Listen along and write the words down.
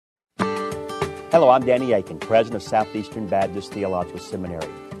Hello, I'm Danny Aiken, president of Southeastern Baptist Theological Seminary.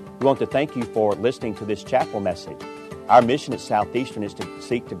 We want to thank you for listening to this chapel message. Our mission at Southeastern is to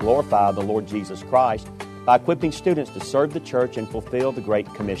seek to glorify the Lord Jesus Christ by equipping students to serve the church and fulfill the Great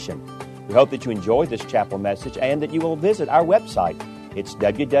Commission. We hope that you enjoy this chapel message and that you will visit our website. It's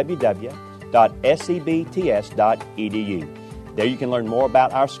www.sebts.edu. There you can learn more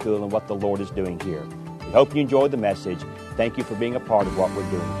about our school and what the Lord is doing here. We hope you enjoy the message. Thank you for being a part of what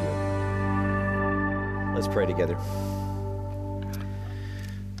we're doing here. Let's pray together.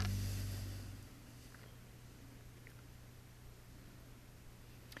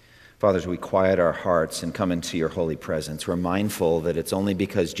 Father, as we quiet our hearts and come into your holy presence, we're mindful that it's only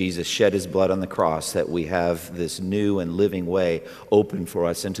because Jesus shed his blood on the cross that we have this new and living way open for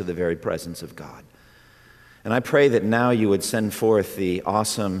us into the very presence of God. And I pray that now you would send forth the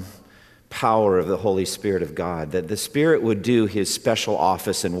awesome power of the Holy Spirit of God, that the Spirit would do his special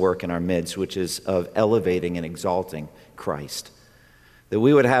office and work in our midst, which is of elevating and exalting Christ. That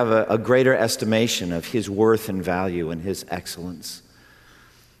we would have a greater estimation of his worth and value and his excellence.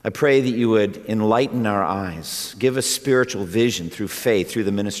 I pray that you would enlighten our eyes, give us spiritual vision through faith, through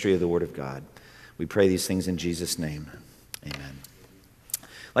the ministry of the Word of God. We pray these things in Jesus' name. Amen.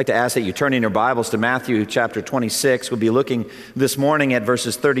 I'd like to ask that you turn in your Bibles to Matthew chapter 26. We'll be looking this morning at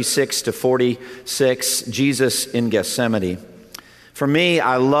verses 36 to 46, Jesus in Gethsemane. For me,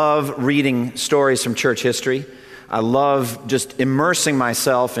 I love reading stories from church history. I love just immersing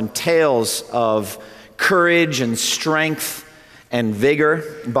myself in tales of courage and strength and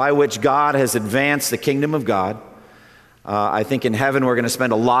vigor by which God has advanced the kingdom of God. I think in heaven we're going to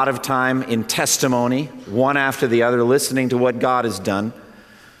spend a lot of time in testimony, one after the other, listening to what God has done.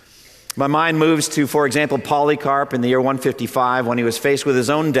 My mind moves to, for example, Polycarp in the year 155 when he was faced with his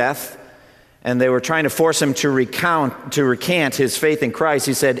own death and they were trying to force him to recant his faith in Christ.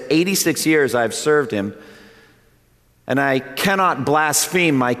 He said, 86 years I've served him and I cannot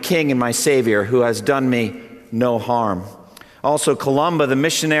blaspheme my King and my Savior who has done me no harm. Also, Columba, the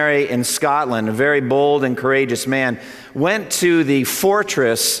missionary in Scotland, a very bold and courageous man, went to the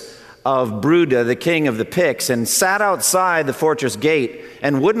fortress of Bruda, the king of the Picts, and sat outside the fortress gate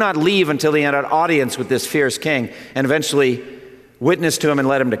and would not leave until he had an audience with this fierce king and eventually witnessed to him and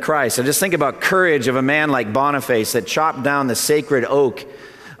led him to Christ. I just think about courage of a man like Boniface that chopped down the sacred oak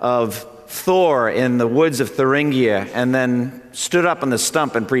of Thor in the woods of Thuringia and then stood up on the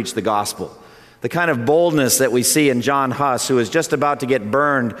stump and preached the gospel. The kind of boldness that we see in John Huss, who was just about to get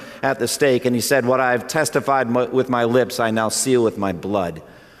burned at the stake, and he said, what I've testified with my lips, I now seal with my blood.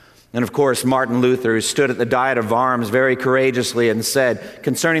 And of course, Martin Luther, who stood at the Diet of Worms very courageously and said,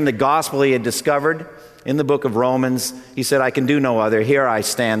 concerning the gospel he had discovered in the book of Romans, he said, I can do no other. Here I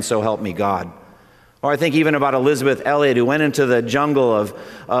stand, so help me God. Or I think even about Elizabeth Elliot, who went into the jungle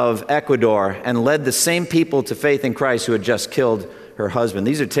of Ecuador and led the same people to faith in Christ who had just killed her husband.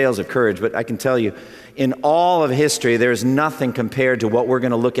 These are tales of courage, but I can tell you, in all of history, there is nothing compared to what we're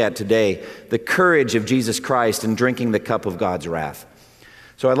going to look at today, the courage of Jesus Christ in drinking the cup of God's wrath.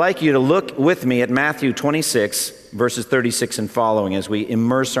 So I'd like you to look with me at Matthew 26, verses 36 and following, as we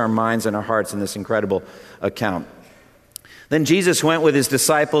immerse our minds and our hearts in this incredible account. Then Jesus went with his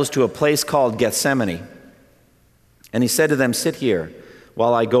disciples to a place called Gethsemane, and he said to them, sit here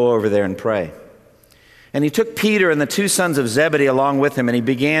while I go over there and pray. And he took Peter and the two sons of Zebedee along with him, and he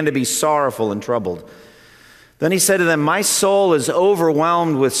began to be sorrowful and troubled. Then he said to them, my soul is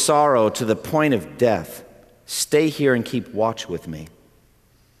overwhelmed with sorrow to the point of death. Stay here and keep watch with me.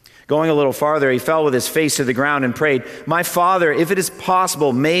 Going a little farther, he fell with his face to the ground and prayed, my Father, if it is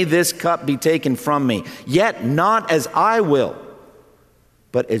possible, may this cup be taken from me. Yet not as I will,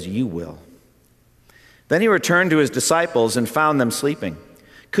 but as you will. Then he returned to his disciples and found them sleeping.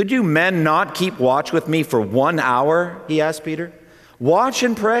 Could you men not keep watch with me for 1 hour? He asked Peter. Watch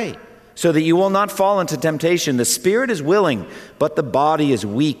and pray so that you will not fall into temptation. The spirit is willing, but the body is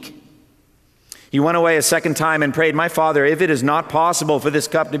weak. He went away a second time and prayed, my Father, if it is not possible for this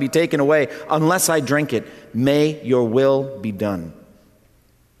cup to be taken away unless I drink it, may your will be done.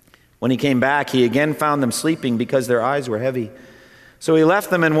 When he came back, he again found them sleeping because their eyes were heavy. So he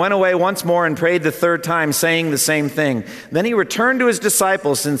left them and went away once more and prayed the third time, saying the same thing. Then he returned to his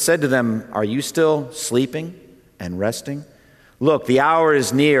disciples and said to them, are you still sleeping and resting? Look, the hour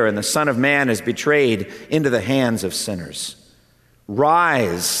is near and the Son of Man is betrayed into the hands of sinners.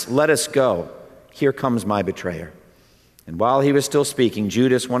 Rise, let us go. Here comes my betrayer. And while he was still speaking,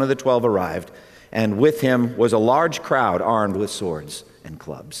 Judas, one of the 12, arrived, and with him was a large crowd armed with swords and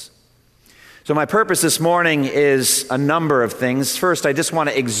clubs. So my purpose this morning is a number of things. First, I just want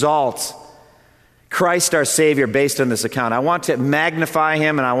to exalt Christ our Savior based on this account. I want to magnify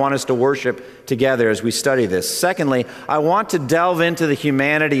him, and I want us to worship together as we study this. Secondly, I want to delve into the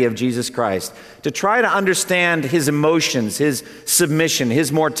humanity of Jesus Christ, to try to understand his emotions, his submission,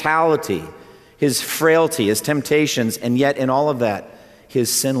 his mortality, his frailty, his temptations, and yet in all of that,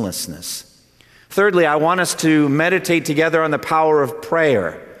 his sinlessness. Thirdly, I want us to meditate together on the power of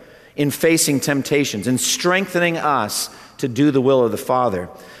prayer in facing temptations and strengthening us to do the will of the Father.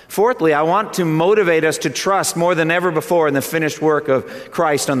 Fourthly, I want to motivate us to trust more than ever before in the finished work of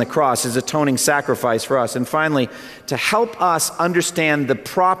Christ on the cross, his atoning sacrifice for us. And finally, to help us understand the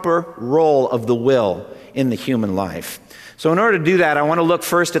proper role of the will in the human life. So in order to do that, I want to look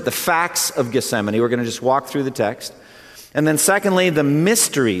first at the facts of Gethsemane. We're going to just walk through the text. And then secondly, the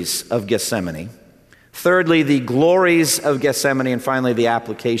mysteries of Gethsemane. Thirdly, the glories of Gethsemane. And finally, the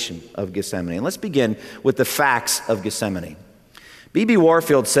application of Gethsemane. And let's begin with the facts of Gethsemane. B.B.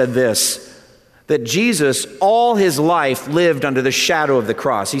 Warfield said this, that Jesus all his life lived under the shadow of the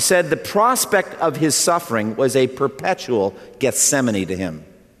cross. He said the prospect of his suffering was a perpetual Gethsemane to him.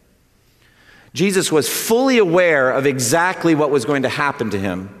 Jesus was fully aware of exactly what was going to happen to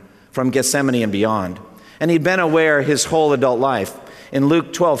him from Gethsemane and beyond. And he'd been aware his whole adult life. In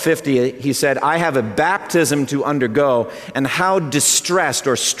Luke 12:50, he said, I have a baptism to undergo, and how distressed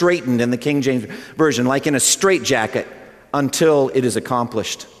or straitened in the King James Version, like in a straitjacket, until it is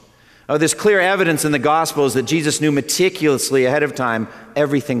accomplished. There's clear evidence in the Gospels that Jesus knew meticulously ahead of time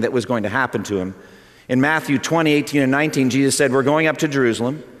everything that was going to happen to him. In Matthew 20:18 and 19, Jesus said, we're going up to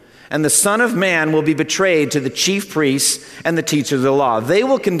Jerusalem, and the Son of Man will be betrayed to the chief priests and the teachers of the law. They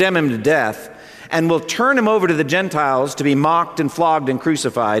will condemn him to death and will turn him over to the Gentiles to be mocked and flogged and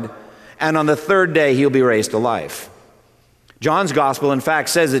crucified, and on the third day he'll be raised to life. John's gospel, in fact,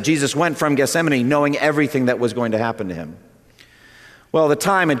 says that Jesus went from Gethsemane knowing everything that was going to happen to him. Well, the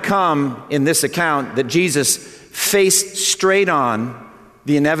time had come in this account that Jesus faced straight on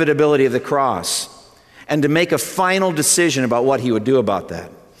the inevitability of the cross and to make a final decision about what he would do about that.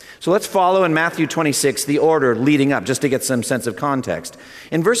 So let's follow in Matthew 26 the order leading up, just to get some sense of context.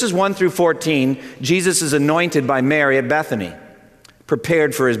 In verses 1 through 14, Jesus is anointed by Mary at Bethany,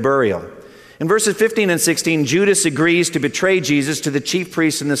 prepared for his burial. In verses 15 and 16, Judas agrees to betray Jesus to the chief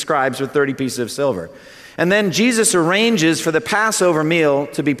priests and the scribes for 30 pieces of silver. And then Jesus arranges for the Passover meal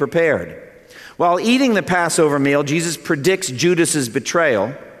to be prepared. While eating the Passover meal, Jesus predicts Judas's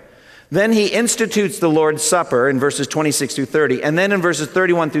betrayal. Then he institutes the Lord's Supper in verses 26 through 30. And then in verses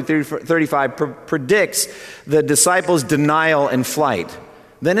 31 through 35, predicts the disciples' denial and flight.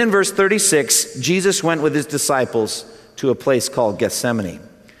 Then in verse 36, Jesus went with his disciples to a place called Gethsemane.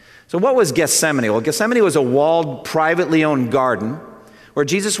 So what was Gethsemane? Well, Gethsemane was a walled, privately owned garden where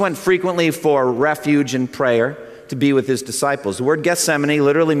Jesus went frequently for refuge and prayer to be with his disciples. The word Gethsemane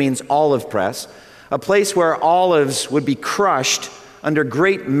literally means olive press, a place where olives would be crushed under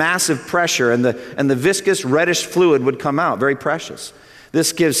great massive pressure, and the viscous reddish fluid would come out, very precious.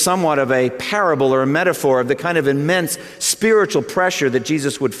 This gives somewhat of a parable or a metaphor of the kind of immense spiritual pressure that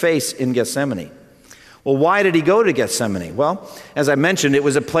Jesus would face in Gethsemane. Well, why did he go to Gethsemane? Well, as I mentioned, it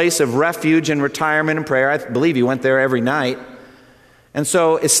was a place of refuge and retirement and prayer. I believe he went there every night. And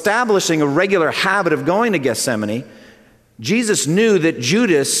so establishing a regular habit of going to Gethsemane, Jesus knew that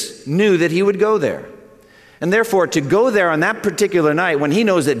Judas knew that he would go there. And therefore, to go there on that particular night, when he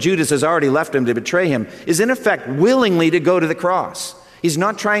knows that Judas has already left him to betray him, is in effect willingly to go to the cross. He's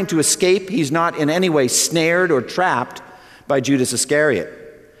not trying to escape. He's not in any way snared or trapped by Judas Iscariot.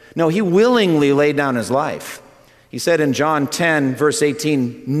 No, he willingly laid down his life. He said in John 10, verse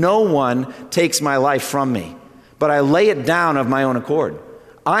 18, no one takes my life from me, but I lay it down of my own accord.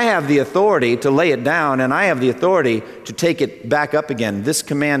 I have the authority to lay it down, and I have the authority to take it back up again. This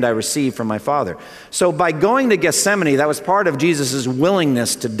command I received from my Father. So by going to Gethsemane, that was part of Jesus'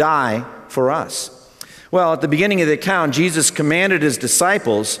 willingness to die for us. Well, at the beginning of the account, Jesus commanded his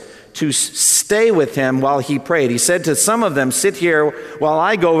disciples to stay with him while he prayed. He said to some of them, sit here while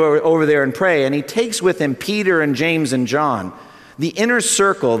I go over there and pray. And he takes with him Peter and James and John, the inner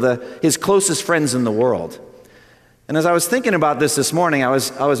circle, his closest friends in the world. And as I was thinking about this morning, I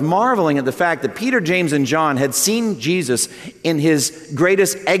was marveling at the fact that Peter, James, and John had seen Jesus in his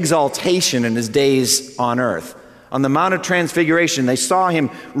greatest exaltation in his days on earth. On the Mount of Transfiguration, they saw him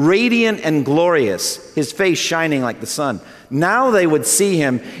radiant and glorious, his face shining like the sun. Now they would see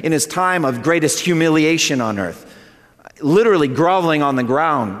him in his time of greatest humiliation on earth, literally groveling on the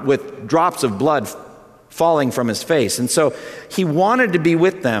ground with drops of blood falling from his face. And so he wanted to be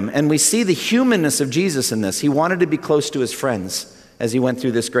with them, and we see the humanness of Jesus in this. He wanted to be close to his friends as he went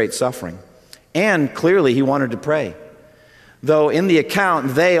through this great suffering. And clearly he wanted to pray. Though in the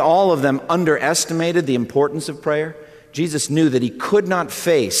account, all of them underestimated the importance of prayer, Jesus knew that he could not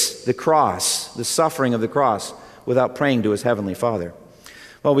face the cross, the suffering of the cross, without praying to his heavenly Father.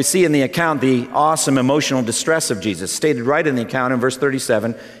 Well, we see in the account the awesome emotional distress of Jesus. Stated right in the account in verse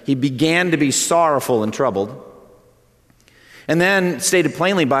 37, he began to be sorrowful and troubled. And then stated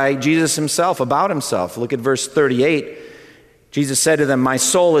plainly by Jesus himself about himself. Look at verse 38. Jesus said to them, "My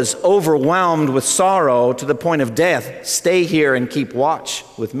soul is overwhelmed with sorrow to the point of death. Stay here and keep watch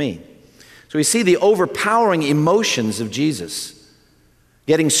with me." So we see the overpowering emotions of Jesus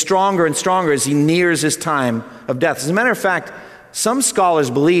getting stronger and stronger as he nears his time of death. As a matter of fact, some scholars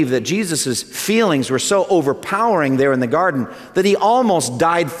believe that Jesus' feelings were so overpowering there in the garden that he almost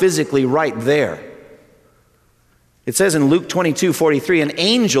died physically right there. It says in Luke 22:43, an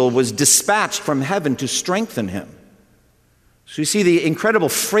angel was dispatched from heaven to strengthen him. So you see the incredible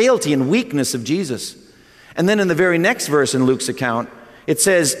frailty and weakness of Jesus. And then in the very next verse in Luke's account, it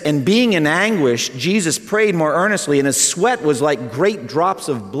says, "And being in anguish, Jesus prayed more earnestly, and his sweat was like great drops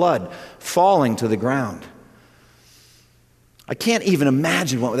of blood falling to the ground." I can't even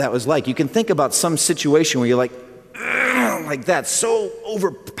imagine what that was like. You can think about some situation where you're like that, so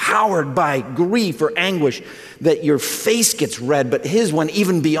overpowered by grief or anguish that your face gets red, but his went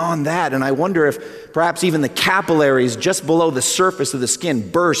even beyond that. And I wonder if perhaps even the capillaries just below the surface of the skin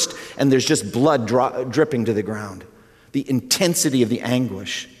burst and there's just blood dripping to the ground. The intensity of the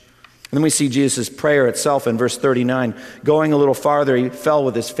anguish. And then we see Jesus' prayer itself in verse 39. Going a little farther, he fell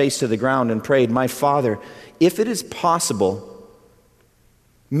with his face to the ground and prayed, "My Father, if it is possible,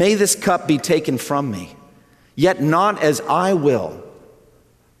 may this cup be taken from me, yet not as I will,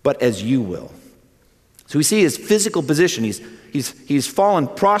 but as you will." So we see his physical position. He's fallen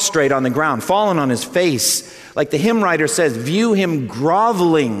prostrate on the ground, fallen on his face. Like the hymn writer says, view him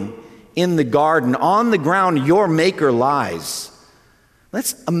groveling in the garden. On the ground your maker lies.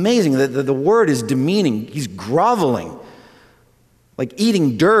 That's amazing that the word is demeaning. He's groveling, like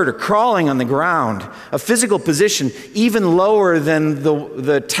eating dirt or crawling on the ground. A physical position even lower than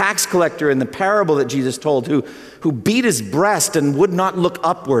the tax collector in the parable that Jesus told, who beat his breast and would not look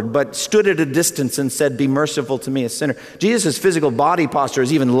upward, but stood at a distance and said, "Be merciful to me, a sinner." Jesus' physical body posture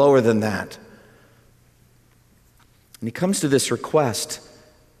is even lower than that. And he comes to this request,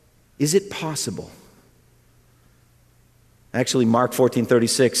 is it possible? Actually, Mark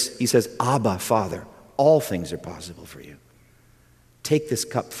 14:36, he says, "Abba, Father, all things are possible for you. Take this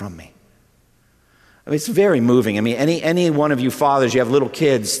cup from me." I mean, it's very moving. I mean, any one of you fathers, you have little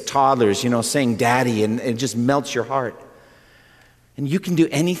kids, toddlers, saying "daddy," and it just melts your heart. And you can do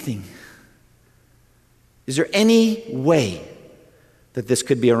anything. Is there any way that this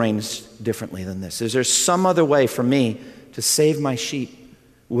could be arranged differently than this? Is there some other way for me to save my sheep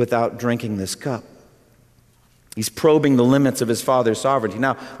without drinking this cup? He's probing the limits of his Father's sovereignty.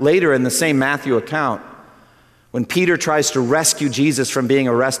 Now, later in the same Matthew account, when Peter tries to rescue Jesus from being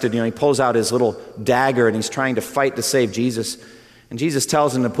arrested, he pulls out his little dagger and he's trying to fight to save Jesus. And Jesus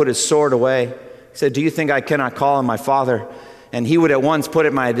tells him to put his sword away. He said, "Do you think I cannot call on my Father? And he would at once put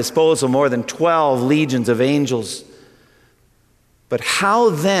at my disposal more than 12 legions of angels." But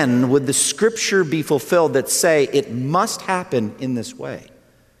how then would the scripture be fulfilled that say it must happen in this way?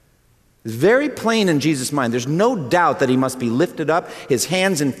 It's very plain in Jesus' mind. There's no doubt that he must be lifted up, his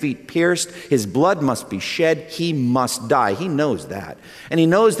hands and feet pierced, his blood must be shed, he must die. He knows that. And he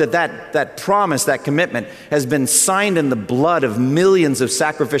knows that promise, that commitment, has been signed in the blood of millions of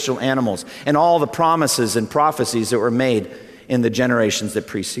sacrificial animals and all the promises and prophecies that were made in the generations that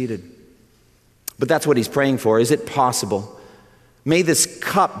preceded. But that's what he's praying for. Is it possible? May this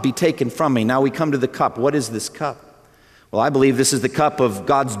cup be taken from me. Now we come to the cup. What is this cup? Well, I believe this is the cup of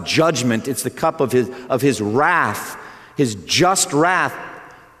God's judgment. It's the cup of his wrath, his just wrath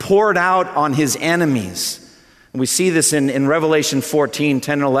poured out on his enemies. And we see this in Revelation 14,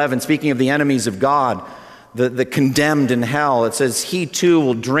 10 and 11, speaking of the enemies of God, the condemned in hell. It says, "He too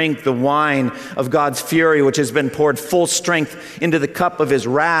will drink the wine of God's fury, which has been poured full strength into the cup of his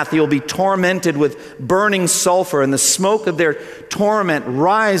wrath. He will be tormented with burning sulfur, and the smoke of their torment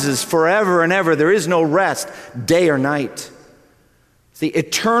rises forever and ever. There is no rest, day or night." It's the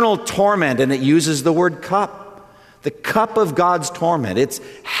eternal torment, and it uses the word cup. The cup of God's torment. It's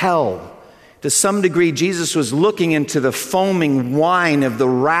hell. To some degree, Jesus was looking into the foaming wine of the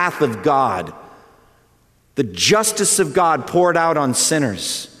wrath of God. The justice of God poured out on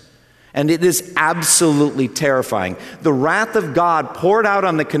sinners. And it is absolutely terrifying. The wrath of God poured out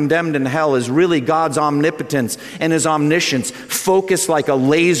on the condemned in hell is really God's omnipotence and his omniscience focused like a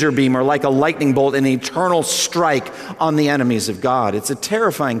laser beam or like a lightning bolt, an eternal strike on the enemies of God. It's a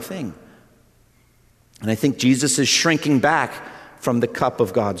terrifying thing. And I think Jesus is shrinking back from the cup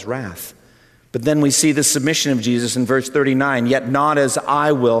of God's wrath. But then we see the submission of Jesus in verse 39, yet not as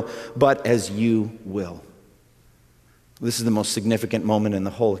I will, but as you will. This is the most significant moment in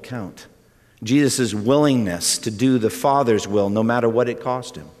the whole account. Jesus' willingness to do the Father's will, no matter what it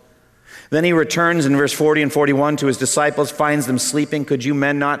cost him. Then he returns in verse 40 and 41 to his disciples, finds them sleeping. Could you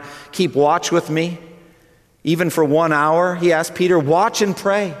men not keep watch with me? Even for 1 hour, he asked Peter, watch and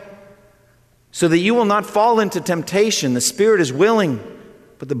pray, so that you will not fall into temptation. The spirit is willing,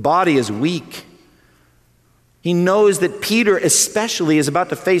 but the body is weak. He knows that Peter especially is about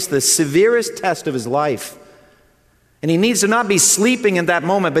to face the severest test of his life. And he needs to not be sleeping in that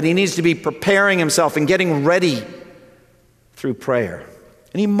moment, but he needs to be preparing himself and getting ready through prayer.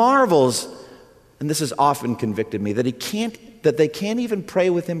 And he marvels, and this has often convicted me, that they can't even pray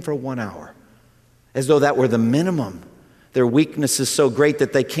with him for 1 hour, as though that were the minimum. Their weakness is so great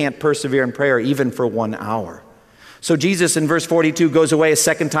that they can't persevere in prayer even for 1 hour. So Jesus in verse 42 goes away a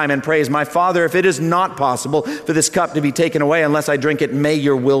second time and prays, my Father, if it is not possible for this cup to be taken away unless I drink it, may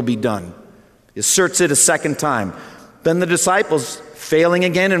your will be done. He asserts it a second time. Then the disciples, failing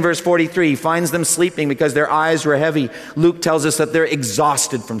again in verse 43, he finds them sleeping because their eyes were heavy. Luke tells us that they're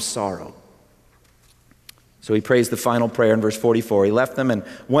exhausted from sorrow. So he prays the final prayer in verse 44. He left them and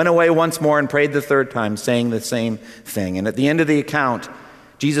went away once more and prayed the third time, saying the same thing. And at the end of the account,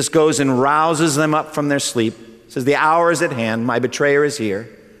 Jesus goes and rouses them up from their sleep. Says, the hour is at hand, my betrayer is here.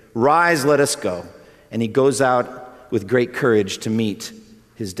 Rise, let us go. And he goes out with great courage to meet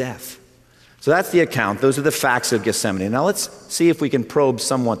his death. So that's the account. Those are the facts of Gethsemane. Now let's see if we can probe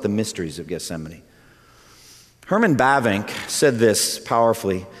somewhat the mysteries of Gethsemane. Herman Bavinck said this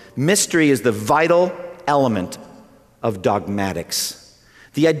powerfully: mystery is the vital element of dogmatics.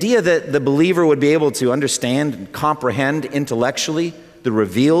 The idea that the believer would be able to understand and comprehend intellectually the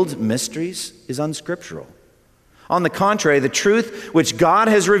revealed mysteries is unscriptural. On the contrary, the truth which God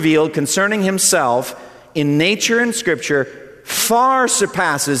has revealed concerning himself in nature and Scripture far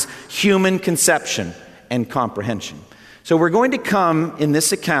surpasses human conception and comprehension. So we're going to come in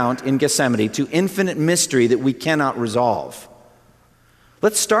this account in Gethsemane to infinite mystery that we cannot resolve.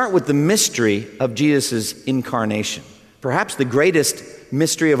 Let's start with the mystery of Jesus' incarnation, perhaps the greatest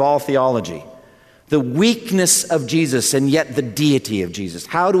mystery of all theology. The weakness of Jesus and yet the deity of Jesus.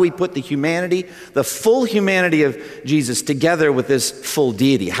 How do we put the humanity, the full humanity of Jesus together with this full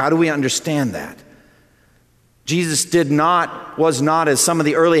deity? How do we understand that? Jesus was not, as some of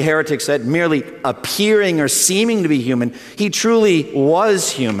the early heretics said, merely appearing or seeming to be human. He truly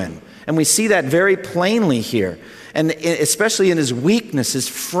was human. And we see that very plainly here. And especially in his weakness, his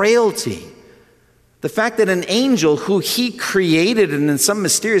frailty. The fact that an angel who he created and in some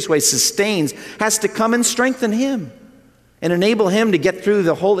mysterious way sustains has to come and strengthen him and enable him to get through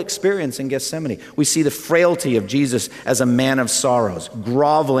the whole experience in Gethsemane. We see the frailty of Jesus as a man of sorrows,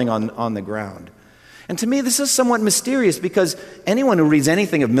 groveling on the ground. And to me, this is somewhat mysterious because anyone who reads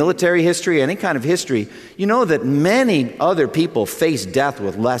anything of military history, any kind of history, you know that many other people face death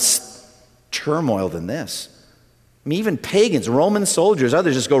with less turmoil than this. I mean, even pagans, Roman soldiers,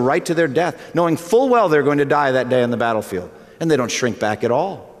 others just go right to their death, knowing full well they're going to die that day on the battlefield, and they don't shrink back at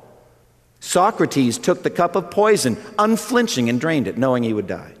all. Socrates took the cup of poison, unflinching, and drained it, knowing he would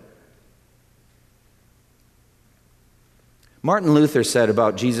die. Martin Luther said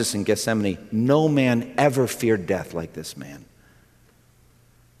about Jesus in Gethsemane, no man ever feared death like this man.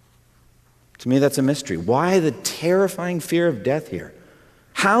 To me, that's a mystery. Why the terrifying fear of death here?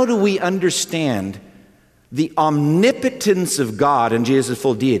 How do we understand the omnipotence of God and Jesus'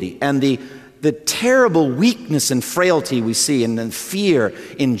 full deity and the terrible weakness and frailty we see and the fear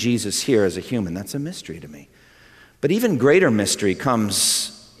in Jesus here as a human? That's a mystery to me. But even greater mystery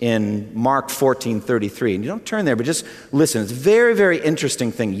comes in Mark 14:33. And you don't turn there, but just listen. It's a very, very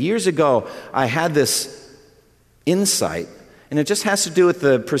interesting thing. Years ago, I had this insight, and it just has to do with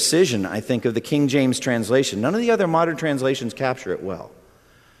the precision, I think, of the King James translation. None of the other modern translations capture it well.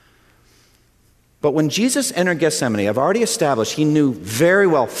 But when Jesus entered Gethsemane, I've already established he knew very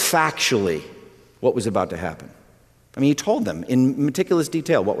well, factually, what was about to happen. I mean, he told them in meticulous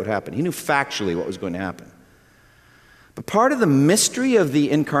detail what would happen. He knew factually what was going to happen. But part of the mystery of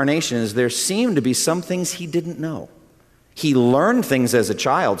the incarnation is there seemed to be some things he didn't know. He learned things as a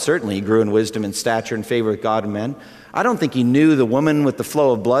child. Certainly, he grew in wisdom and stature and favor with God and men. I don't think he knew the woman with the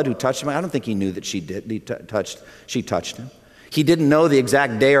flow of blood who touched him. I don't think he knew that she touched him. He didn't know the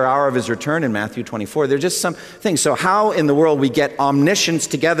exact day or hour of his return in Matthew 24. There's just some things. So how in the world we get omniscience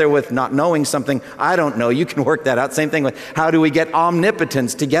together with not knowing something, I don't know. You can work that out. Same thing with how do we get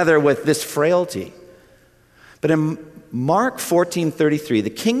omnipotence together with this frailty? But in Mark 14:33, the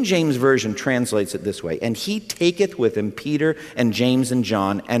King James Version translates it this way, and he taketh with him Peter and James and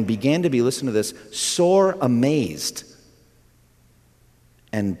John, and began to be, listen to this, sore amazed,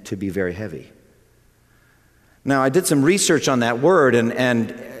 and to be very heavy. Now, I did some research on that word,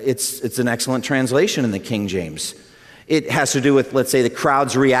 and it's an excellent translation in the King James. It has to do with, let's say, the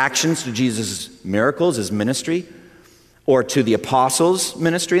crowd's reactions to Jesus' miracles, his ministry, or to the apostles'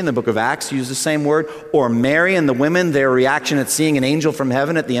 ministry in the book of Acts, use the same word, or Mary and the women, their reaction at seeing an angel from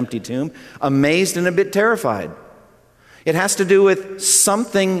heaven at the empty tomb, amazed and a bit terrified. It has to do with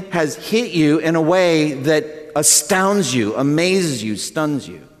something has hit you in a way that astounds you, amazes you, stuns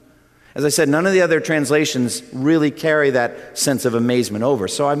you. As I said, none of the other translations really carry that sense of amazement over.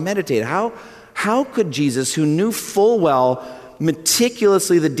 So I meditated, how could Jesus, who knew full well,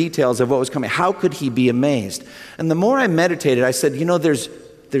 meticulously the details of what was coming, how could he be amazed? And the more I meditated, I said,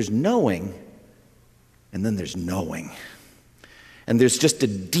 there's knowing, and then there's knowing. And there's just a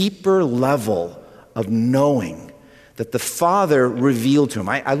deeper level of knowing that the Father revealed to him.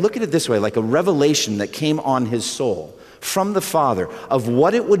 I look at it this way, like a revelation that came on his soul from the Father of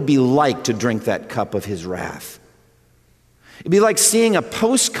what it would be like to drink that cup of his wrath. It'd be like seeing a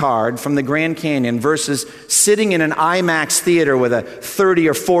postcard from the Grand Canyon versus sitting in an IMAX theater with a 30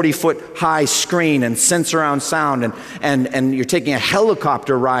 or 40 foot high screen and sense-around sound, and you're taking a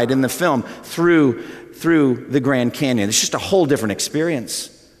helicopter ride in the film through the Grand Canyon. It's just a whole different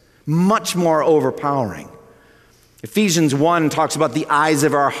experience, much more overpowering. Ephesians 1 talks about the eyes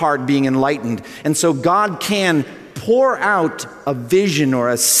of our heart being enlightened, and so God can pour out a vision or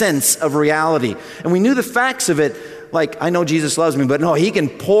a sense of reality. And we knew the facts of it, like, I know Jesus loves me, but no, he can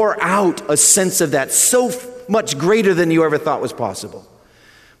pour out a sense of that so much greater than you ever thought was possible.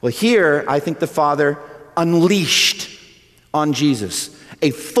 Well, here, I think the Father unleashed on Jesus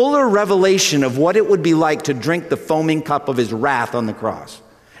a fuller revelation of what it would be like to drink the foaming cup of his wrath on the cross.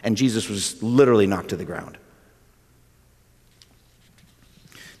 And Jesus was literally knocked to the ground.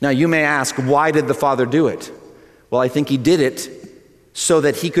 Now, you may ask, why did the Father do it? Well, I think he did it so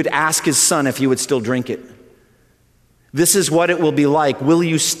that he could ask his Son if he would still drink it. This is what it will be like. Will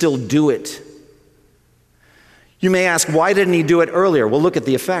you still do it? You may ask, why didn't he do it earlier? Well, look at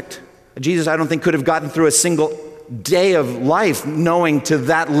the effect. Jesus, I don't think, could have gotten through a single day of life knowing to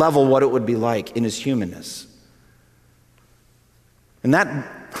that level what it would be like in his humanness. And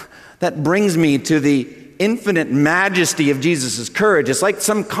that brings me to the infinite majesty of Jesus' courage. It's like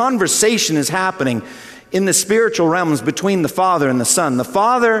some conversation is happening in the spiritual realms between the Father and the Son. The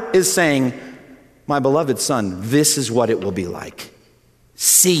Father is saying, my beloved Son, this is what it will be like.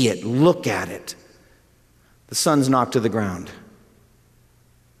 See it, look at it. The Son's knocked to the ground.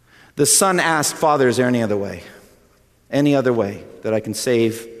 The Son asked, Father, is there any other way? Any other way that I can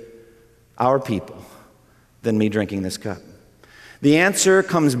save our people than me drinking this cup? The answer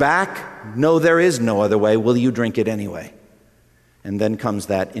comes back, no, there is no other way. Will you drink it anyway? And then comes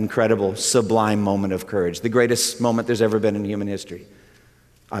that incredible, sublime moment of courage, the greatest moment there's ever been in human history.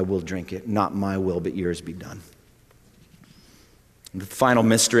 I will drink it, not my will, but yours be done. The final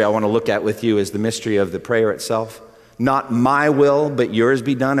mystery I want to look at with you is the mystery of the prayer itself. Not my will, but yours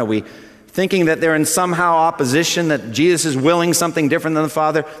be done. Are we thinking that they're in somehow opposition, that Jesus is willing something different than the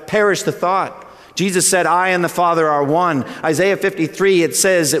Father? Perish the thought. Jesus said, I and the Father are one. Isaiah 53, it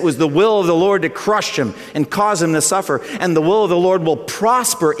says it was the will of the Lord to crush him and cause him to suffer, and the will of the Lord will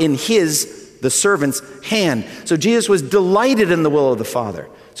prosper in the servant's hand. So Jesus was delighted in the will of the Father.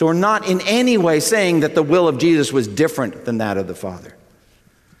 So we're not in any way saying that the will of Jesus was different than that of the Father.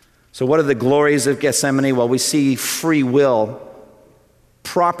 So what are the glories of Gethsemane? Well, we see free will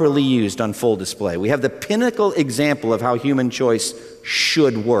properly used on full display. We have the pinnacle example of how human choice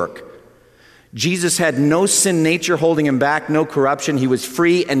should work. Jesus had no sin nature holding him back, no corruption. He was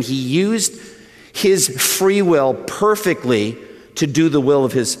free, and he used his free will perfectly to do the will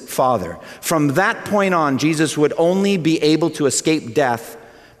of his Father. From that point on, Jesus would only be able to escape death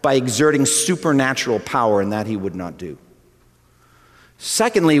by exerting supernatural power, and that he would not do.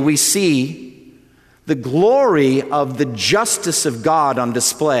 Secondly, we see the glory of the justice of God on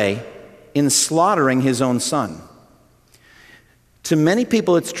display in slaughtering his own Son. To many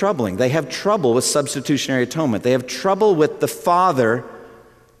people, it's troubling. They have trouble with substitutionary atonement. They have trouble with the Father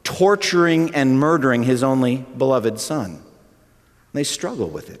torturing and murdering his only beloved Son. They struggle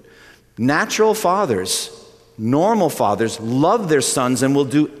with it. Natural fathers, normal fathers, love their sons and will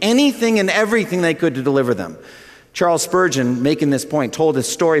do anything and everything they could to deliver them. Charles Spurgeon, making this point, told a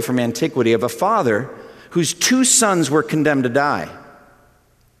story from antiquity of a father whose two sons were condemned to die.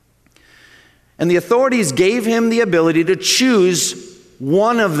 And the authorities gave him the ability to choose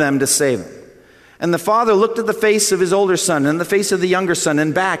one of them to save him. And the father looked at the face of his older son and the face of the younger son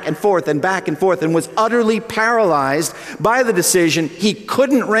and back and forth and back and forth and was utterly paralyzed by the decision. He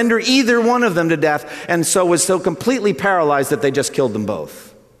couldn't render either one of them to death, and so was so completely paralyzed that they just killed them both.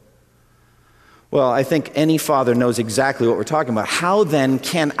 Well, I think any father knows exactly what we're talking about. How then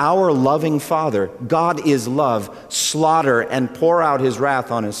can our loving Father, God is love, slaughter and pour out his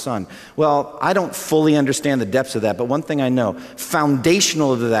wrath on his son? Well, I don't fully understand the depths of that, but one thing I know,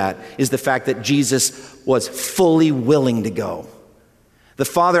 foundational to that is the fact that Jesus was fully willing to go. The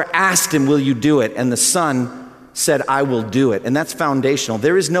Father asked him, will you do it? And the Son said, I will do it. And that's foundational.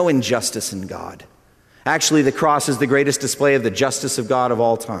 There is no injustice in God. Actually, the cross is the greatest display of the justice of God of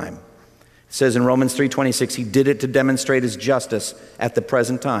all time. It says in Romans 3:26, he did it to demonstrate his justice at the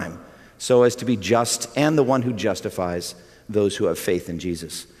present time, so as to be just and the one who justifies those who have faith in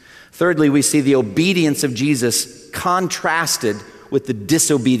Jesus. Thirdly, we see the obedience of Jesus contrasted with the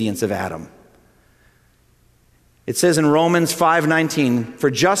disobedience of Adam. It says in Romans 5:19, for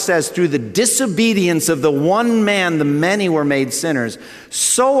just as through the disobedience of the one man the many were made sinners,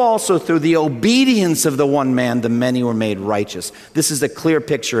 so also through the obedience of the one man the many were made righteous. This is a clear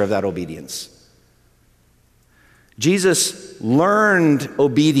picture of that obedience. Jesus learned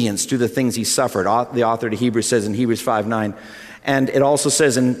obedience through the things he suffered. The author to Hebrews says in Hebrews 5:9, and it also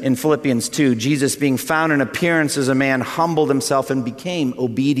says in Philippians 2, Jesus being found in appearance as a man humbled himself and became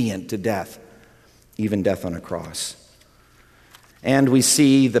obedient to death, even death on a cross. And we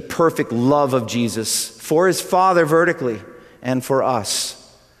see the perfect love of Jesus for his Father vertically and for us.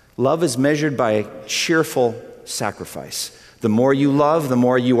 Love is measured by cheerful sacrifice. The more you love, the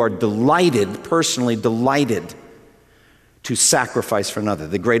more you are delighted, personally delighted, to sacrifice for another.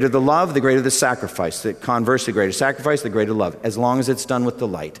 The greater the love, the greater the sacrifice. The converse, the greater sacrifice, the greater love, as long as it's done with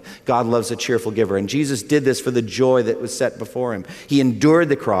delight. God loves a cheerful giver, and Jesus did this for the joy that was set before him. He endured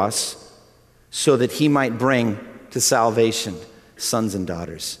the cross so that he might bring to salvation sons and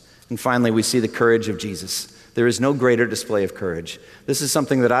daughters. And finally, we see the courage of Jesus. There is no greater display of courage. This is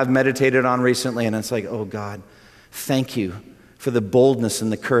something that I've meditated on recently, and it's like, oh God, thank you for the boldness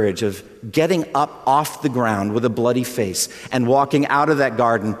and the courage of getting up off the ground with a bloody face and walking out of that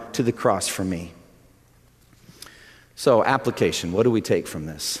garden to the cross for me. So, application, what do we take from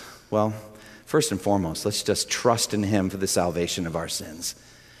this? Well, first and foremost, let's just trust in him for the salvation of our sins.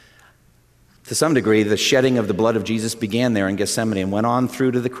 To some degree, the shedding of the blood of Jesus began there in Gethsemane and went on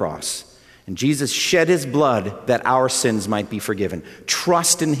through to the cross. And Jesus shed his blood that our sins might be forgiven.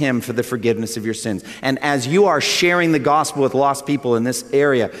 Trust in him for the forgiveness of your sins. And as you are sharing the gospel with lost people in this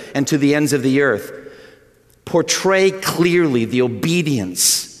area and to the ends of the earth, portray clearly the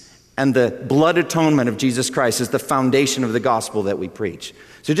obedience and the blood atonement of Jesus Christ as the foundation of the gospel that we preach.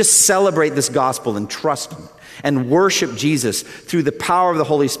 So just celebrate this gospel and trust him and worship Jesus through the power of the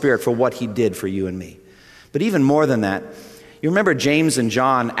Holy Spirit for what he did for you and me. But even more than that, you remember James and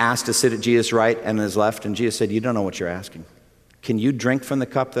John asked to sit at Jesus' right and his left, and Jesus said, you don't know what you're asking. Can you drink from the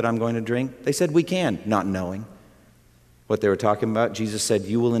cup that I'm going to drink? They said, we can, not knowing what they were talking about. Jesus said,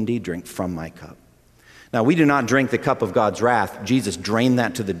 you will indeed drink from my cup. Now, we do not drink the cup of God's wrath. Jesus drained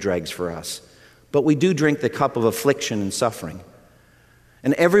that to the dregs for us. But we do drink the cup of affliction and suffering.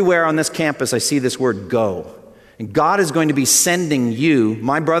 And everywhere on this campus, I see this word go. And God is going to be sending you,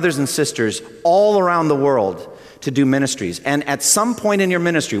 my brothers and sisters, all around the world to do ministries. And at some point in your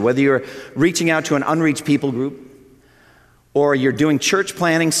ministry, whether you're reaching out to an unreached people group, or you're doing church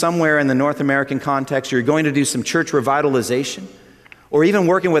planning somewhere in the North American context, or you're going to do some church revitalization, or even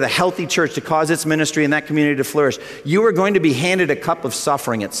working with a healthy church to cause its ministry in that community to flourish, you are going to be handed a cup of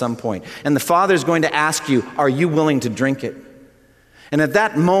suffering at some point. And the Father is going to ask you, are you willing to drink it? And at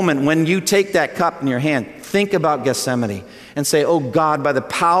that moment, when you take that cup in your hand, think about Gethsemane and say, oh God, by the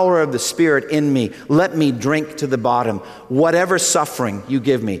power of the Spirit in me, let me drink to the bottom whatever suffering you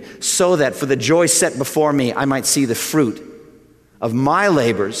give me, so that for the joy set before me, I might see the fruit of my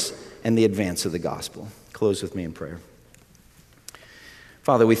labors and the advance of the gospel. Close with me in prayer.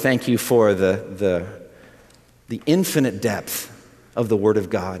 Father, we thank you for the infinite depth of the Word of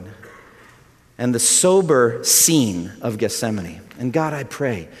God and the sober scene of Gethsemane. And God, I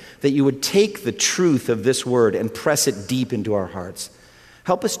pray that you would take the truth of this word and press it deep into our hearts.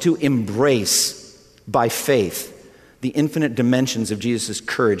 Help us to embrace by faith the infinite dimensions of Jesus'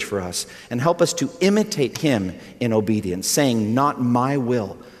 courage for us, and help us to imitate him in obedience, saying, not my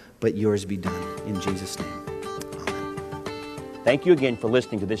will, but yours be done. In Jesus' name, amen. Thank you again for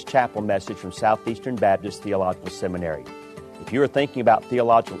listening to this chapel message from Southeastern Baptist Theological Seminary. If you are thinking about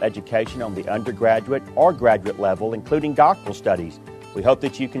theological education on the undergraduate or graduate level, including doctoral studies, we hope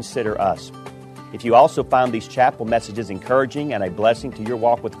that you consider us. If you also find these chapel messages encouraging and a blessing to your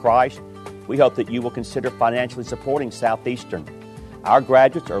walk with Christ, we hope that you will consider financially supporting Southeastern. Our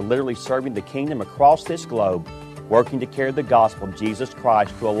graduates are literally serving the kingdom across this globe, working to carry the gospel of Jesus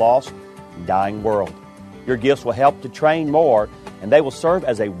Christ to a lost and dying world. Your gifts will help to train more, and they will serve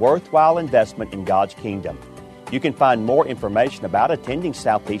as a worthwhile investment in God's kingdom. You can find more information about attending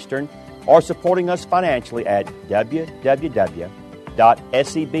Southeastern or supporting us financially at www.sebts.edu.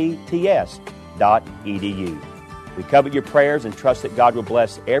 We covet your prayers and trust that God will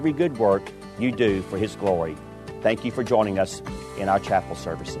bless every good work you do for His glory. Thank you for joining us in our chapel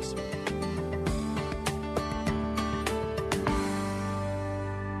services.